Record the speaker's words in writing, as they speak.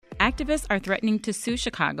Activists are threatening to sue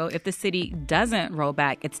Chicago if the city doesn't roll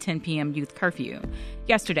back its 10 p.m. youth curfew.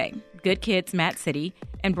 Yesterday, Good Kids Mad City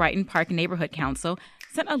and Brighton Park Neighborhood Council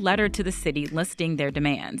sent a letter to the city listing their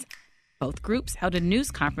demands. Both groups held a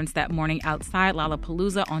news conference that morning outside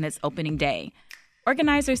Lollapalooza on its opening day.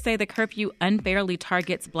 Organizers say the curfew unfairly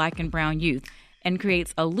targets Black and brown youth and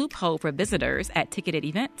creates a loophole for visitors at ticketed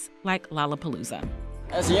events like Lollapalooza.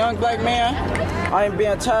 As a young Black man, I am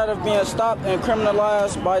being tired of being stopped and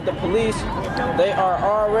criminalized by the police. They are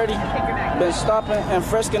already been stopping and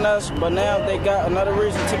frisking us, but now they got another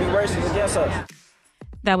reason to be racist against us.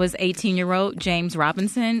 That was 18-year-old James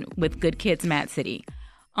Robinson with Good Kids Mad City.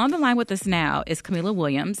 On the line with us now is Cammiella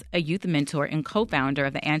Williams, a youth mentor and co-founder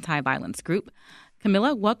of the anti-violence group.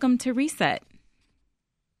 Cammiella, welcome to Reset.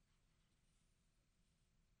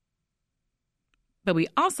 But we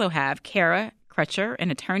also have Kara Crutcher,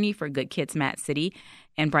 an attorney for Good Kids Mad City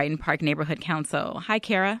and Brighton Park Neighborhood Council. Hi,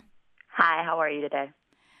 Kara. Hi, how are you today?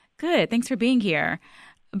 Good. Thanks for being here.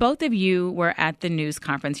 Both of you were at the news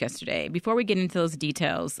conference yesterday. Before we get into those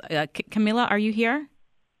details, Cammiella, are you here?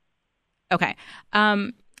 Okay.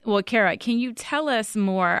 Well, Kara, can you tell us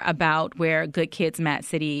more about where Good Kids Mad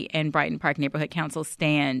City and Brighton Park Neighborhood Council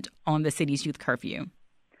stand on the city's youth curfew?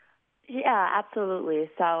 Yeah, absolutely.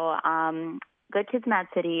 So Good Kids Mad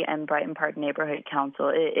City and Brighton Park Neighborhood Council,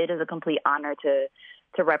 it is a complete honor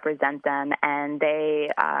to represent them. And they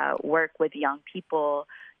work with young people,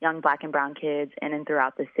 young Black and brown kids in and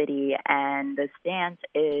throughout the city. And the stance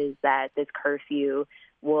is that this curfew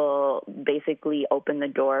will basically open the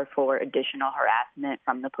door for additional harassment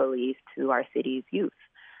from the police to our city's youth.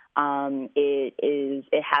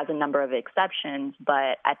 It has a number of exceptions,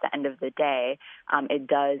 but at the end of the day, it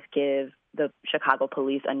does give the Chicago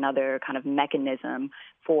police another kind of mechanism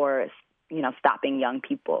for, stopping young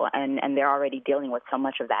people. And they're already dealing with so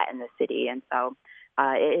much of that in the city. And so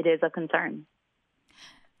it is a concern.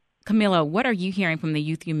 Cammiella, what are you hearing from the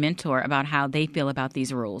youth you mentor about how they feel about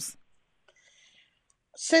these rules?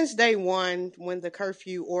 Since day one, when the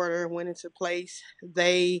curfew order went into place,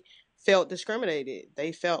 they felt discriminated.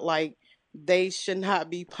 They felt like they should not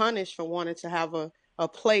be punished for wanting to have a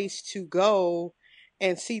place to go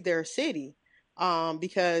and see their city.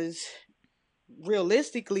 Because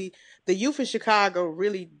realistically, the youth in Chicago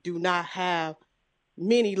really do not have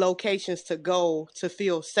many locations to go to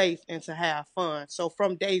feel safe and to have fun. So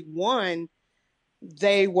from day one,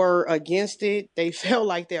 they were against it. They felt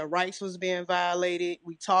like their rights was being violated.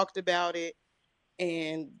 We talked about it,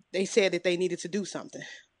 and they said that they needed to do something.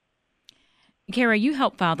 Kara, you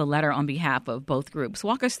helped file the letter on behalf of both groups.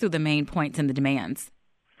 Walk us through the main points and the demands.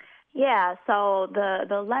 Yeah, so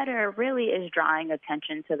the letter really is drawing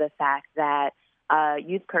attention to the fact that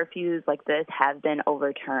youth curfews like this have been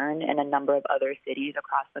overturned in a number of other cities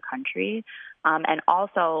across the country. And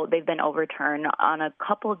also they've been overturned on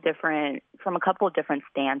from a couple of different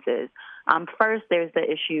stances. First, there's the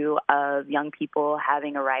issue of young people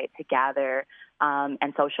having a right to gather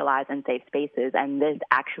and socialize in safe spaces, and this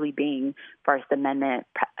actually being First Amendment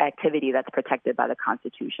activity that's protected by the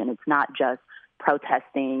Constitution. It's not just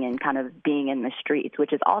protesting and kind of being in the streets,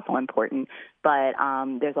 which is also important, but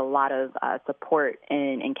there's a lot of support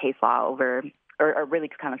in case law over, or really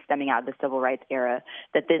kind of stemming out of the civil rights era,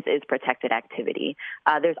 that this is protected activity.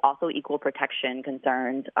 There's also equal protection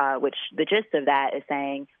concerns, which the gist of that is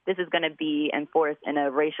saying this is going to be enforced in a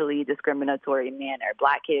racially discriminatory manner.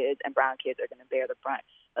 Black kids and brown kids are going to bear the brunt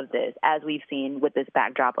of this, as we've seen with this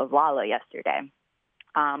backdrop of Lala yesterday.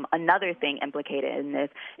 Another thing implicated in this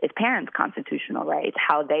is parents' constitutional rights,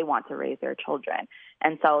 how they want to raise their children.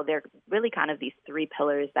 And so they're really kind of these three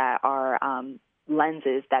pillars that are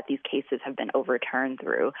lenses that these cases have been overturned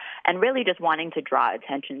through, and really just wanting to draw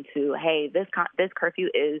attention to, hey, this curfew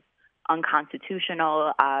is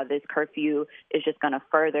unconstitutional. This curfew is just going to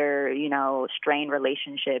further, strain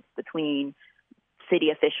relationships between city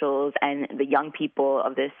officials and the young people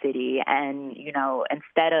of this city. And,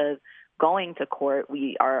 instead of going to court,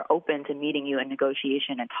 we are open to meeting you in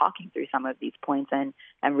negotiation and talking through some of these points and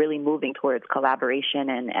really moving towards collaboration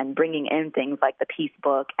and bringing in things like the peace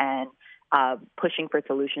book and pushing for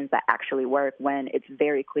solutions that actually work when it's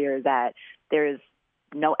very clear that there is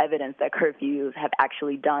no evidence that curfews have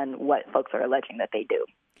actually done what folks are alleging that they do.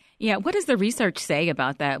 Yeah, what does the research say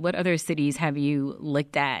about that? What other cities have you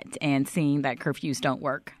looked at and seen that curfews don't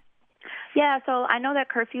work? Yeah, so I know that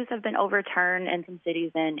curfews have been overturned in some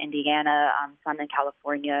cities in Indiana, some in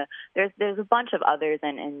California. There's a bunch of others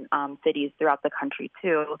in cities throughout the country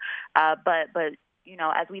too. But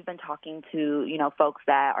as we've been talking to folks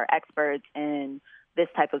that are experts in this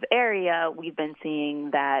type of area, we've been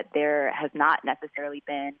seeing that there has not necessarily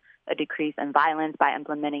been a decrease in violence by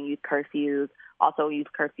implementing youth curfews. Also, youth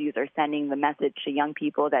curfews are sending the message to young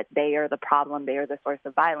people that they are the problem, they are the source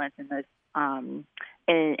of violence in this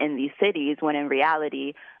in these cities, when in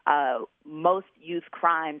reality, most youth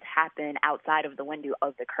crimes happen outside of the window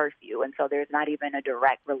of the curfew. And so there's not even a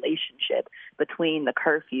direct relationship between the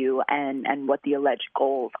curfew and what the alleged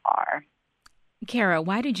goals are. Kara,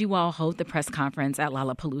 why did you all hold the press conference at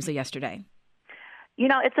Lollapalooza yesterday? You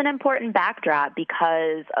know, it's an important backdrop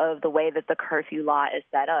because of the way that the curfew law is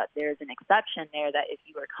set up. There's an exception there that if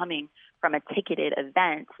you are coming from a ticketed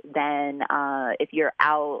event, then if you're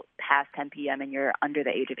out past 10 p.m. and you're under the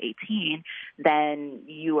age of 18, then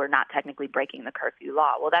you are not technically breaking the curfew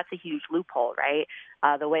law. Well, that's a huge loophole, right?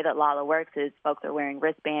 The way that Lolla works is folks are wearing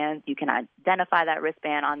wristbands. You can identify that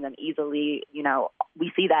wristband on them easily. You know,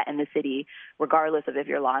 we see that in the city, regardless of if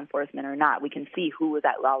you're law enforcement or not. We can see who is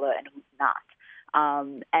at Lolla and who's not.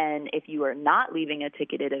 And if you are not leaving a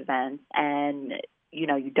ticketed event and, you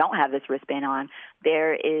know, you don't have this wristband on,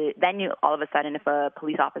 then you all of a sudden, if a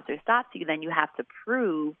police officer stops you, then you have to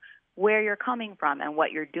prove where you're coming from and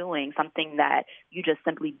what you're doing, something that you just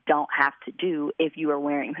simply don't have to do if you are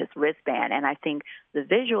wearing this wristband. And I think the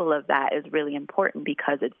visual of that is really important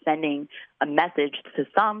because it's sending a message to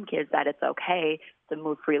some kids that it's okay to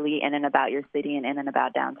move freely in and about your city and in and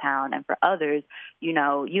about downtown. And for others, you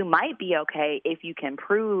know, you might be okay if you can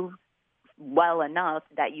prove well enough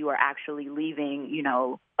that you are actually leaving, you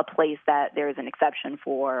know, a place that there is an exception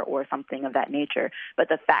for or something of that nature. But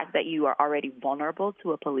the fact that you are already vulnerable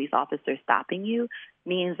to a police officer stopping you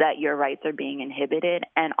means that your rights are being inhibited.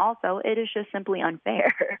 And also, it is just simply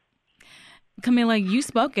unfair. Cammiella, you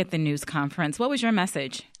spoke at the news conference. What was your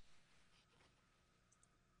message?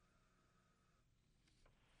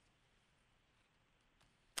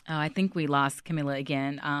 Oh, I think we lost Cammiella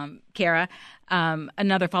again. Kara,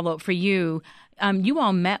 another follow-up for you. You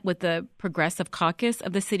all met with the Progressive Caucus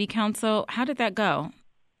of the City Council. How did that go?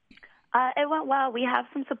 It went well. We have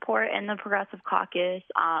some support in the Progressive Caucus.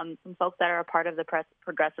 Some folks that are a part of the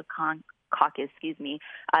Progressive Caucus,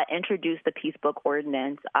 introduced the Peace Book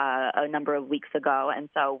Ordinance a number of weeks ago. And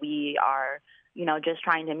so we are, you know, just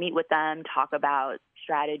trying to meet with them, talk about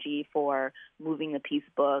strategy for moving the Peace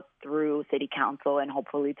Book through City Council and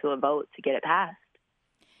hopefully to a vote to get it passed.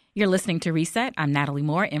 You're listening to Reset. I'm Natalie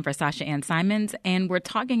Moore in for Sasha Ann Simons, and we're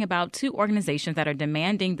talking about two organizations that are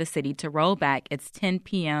demanding the city to roll back its 10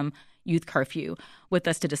 p.m. youth curfew. With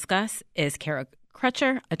us to discuss is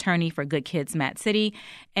Crutcher, attorney for Good Kids Mat City,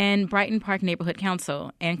 and Brighton Park Neighborhood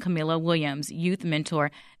Council, and Cammiella Williams, youth mentor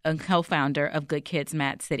and co-founder of Good Kids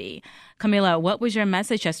Mat City. Cammiella, what was your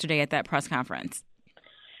message yesterday at that press conference?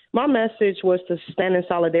 My message was to stand in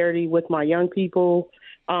solidarity with my young people,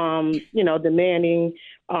 demanding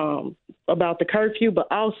about the curfew, but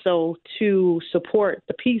also to support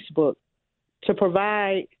the Peace Book, to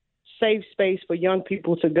provide safe space for young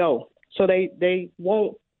people to go so they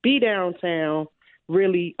won't be downtown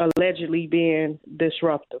really allegedly being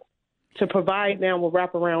disruptive, to provide them with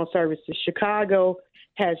wraparound services. Chicago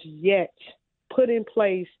has yet put in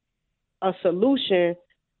place a solution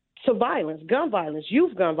to violence, gun violence,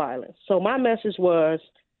 youth gun violence. So my message was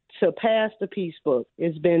to pass the Peace Book.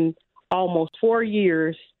 It's been almost 4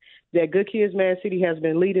 years that Good Kids Mat City has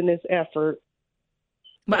been leading this effort.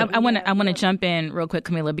 But I want to jump in real quick,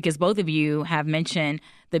 Cammiella, because both of you have mentioned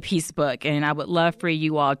the Peace Book, and I would love for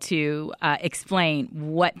you all to explain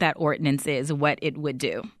what that ordinance is, what it would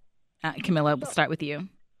do. Cammiella, we'll start with you.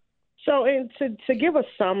 So, and to give a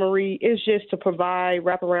summary, is just to provide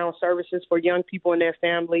wraparound services for young people and their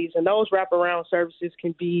families, and those wraparound services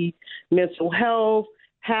can be mental health,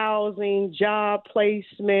 housing, job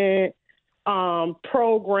placement,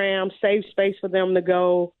 programs, safe space for them to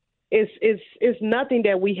go. It's nothing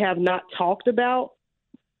that we have not talked about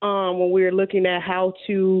when we're looking at how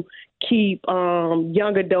to keep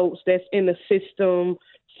young adults that's in the system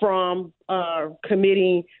from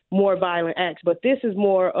committing more violent acts. But this is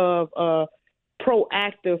more of a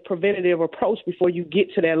proactive, preventative approach before you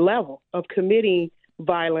get to that level of committing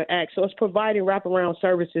violent acts. So it's providing wraparound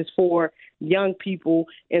services for young people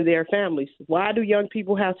and their families. Why do young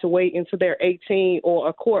people have to wait until they're 18 or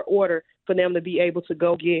a court order for them to be able to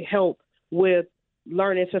go get help with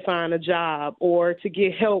learning to find a job, or to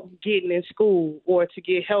get help getting in school, or to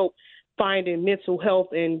get help finding mental health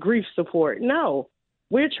and grief support? No,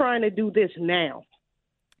 we're trying to do this now.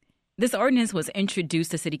 This ordinance was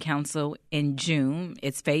introduced to City Council in June.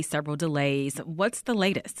 It's faced several delays. What's the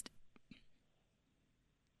latest?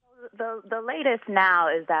 the latest now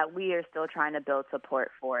is that we are still trying to build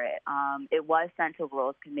support for it. It was sent to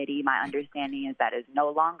Rules Committee. My understanding is that it's no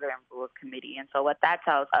longer in Rules Committee. And so what that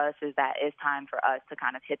tells us is that it's time for us to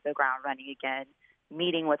kind of hit the ground running again,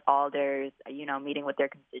 meeting with alders, meeting with their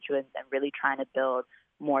constituents and really trying to build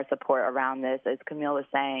more support around this. As Camille was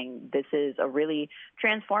saying, this is a really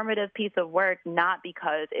transformative piece of work, not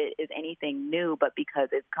because it is anything new, but because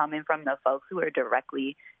it's coming from the folks who are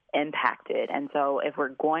directly impacted. And so if we're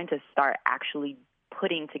going to start actually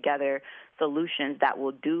putting together solutions that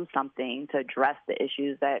will do something to address the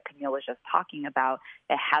issues that Camille was just talking about,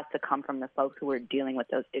 it has to come from the folks who are dealing with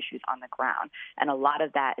those issues on the ground. And a lot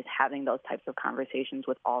of that is having those types of conversations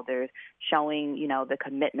with alders, showing, the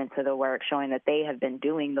commitment to the work, showing that they have been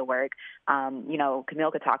doing the work.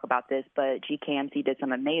 Camille could talk about this, but GKMC did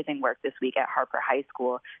some amazing work this week at Harper High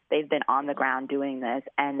School. They've been on the ground doing this,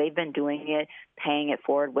 and they've been doing it, paying it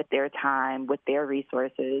forward with their time, with their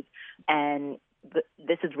resources, and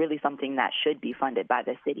this is really something that should be funded by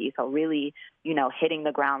the city. So really, hitting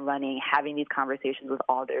the ground running, having these conversations with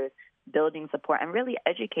alders, building support, and really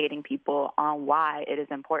educating people on why it is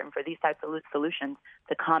important for these types of solutions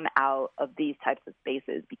to come out of these types of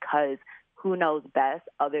spaces, because who knows best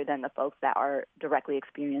other than the folks that are directly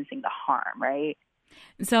experiencing the harm, right?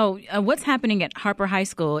 So what's happening at Harper High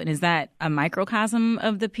School, and is that a microcosm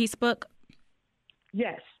of the Peace Book?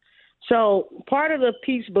 Yes. So part of the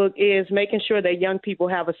Peace Book is making sure that young people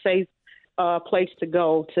have a safe place to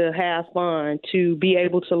go, to have fun, to be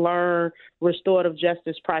able to learn restorative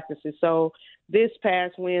justice practices. So this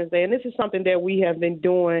past Wednesday, and this is something that we have been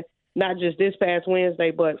doing not just this past Wednesday,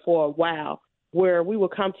 but for a while, where we will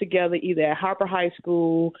come together either at Harper High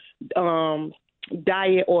School,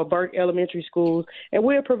 Diet, or Burke Elementary Schools, and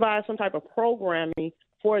we'll provide some type of programming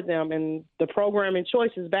for them. And the programming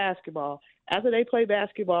choice is basketball. After they play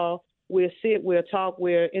basketball, we'll sit, we'll talk,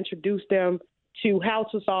 we'll introduce them to how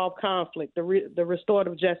to solve conflict, the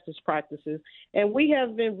restorative justice practices. And we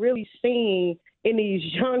have been really seeing in these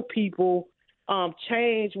young people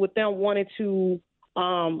change with them wanting to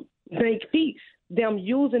make peace, them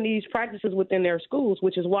using these practices within their schools,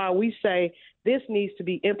 which is why we say this needs to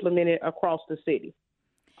be implemented across the city.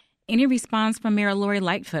 Any response from Mayor Lori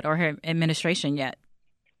Lightfoot or her administration yet?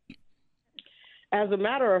 As a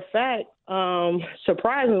matter of fact,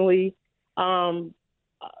 surprisingly,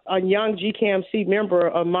 a young GKMC member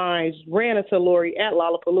of mine ran into Lori at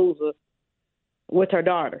Lollapalooza with her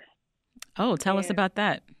daughter. Oh, tell us about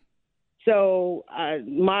that. So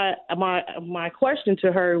my question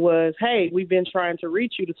to her was, hey, we've been trying to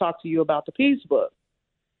reach you to talk to you about the Peace Book.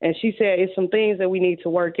 And she said, it's some things that we need to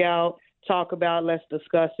work out, talk about, let's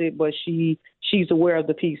discuss it, but she's aware of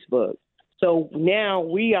the Peace Book. So now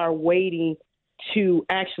we are waiting to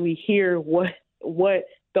actually hear what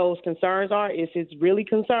those concerns are, if it's really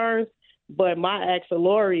concerns. But my ask to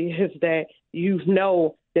Lori is that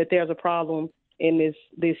that there's a problem in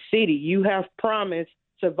this city. You have promised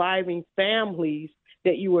surviving families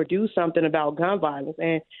that you will do something about gun violence.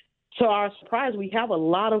 And to our surprise, we have a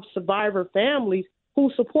lot of survivor families who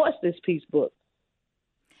supports this Peace Book.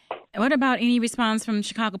 And what about any response from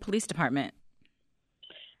Chicago Police Department?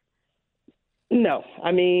 No.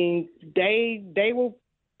 I mean, they will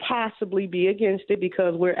possibly be against it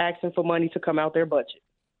because we're asking for money to come out their budget.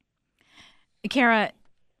 Kara,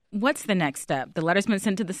 what's the next step? The letter's been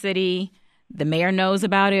sent to the city. The mayor knows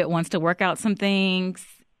about it, wants to work out some things,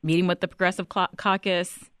 meeting with the Progressive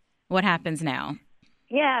Caucus. What happens now?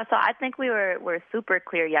 Yeah, so I think we were super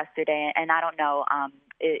clear yesterday, and I don't know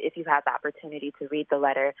if you have the opportunity to read the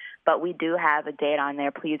letter, but we do have a date on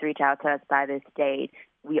there. Please reach out to us by this date.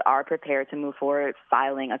 We are prepared to move forward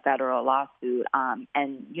filing a federal lawsuit.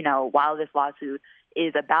 And, while this lawsuit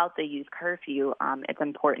is about the youth curfew, it's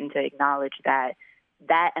important to acknowledge that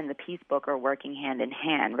and the Peace Book are working hand in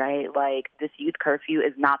hand, right? Like, this youth curfew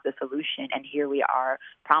is not the solution, and here we are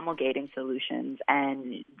promulgating solutions,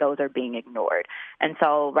 and those are being ignored. And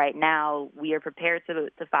so right now, we are prepared to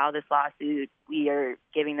file this lawsuit. We are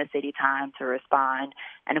giving the city time to respond,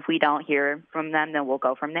 and if we don't hear from them, then we'll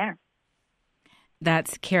go from there.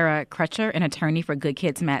 That's Kara Crutcher, an attorney for Good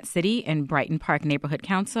Kids Mat City and Brighton Park Neighborhood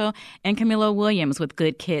Council, and Cammiella Williams with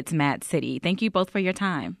Good Kids Mat City. Thank you both for your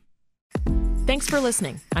time. Thanks for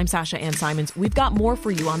listening. I'm Sasha Ann Simons. We've got more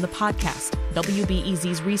for you on the podcast,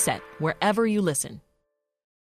 WBEZ's Reset, wherever you listen.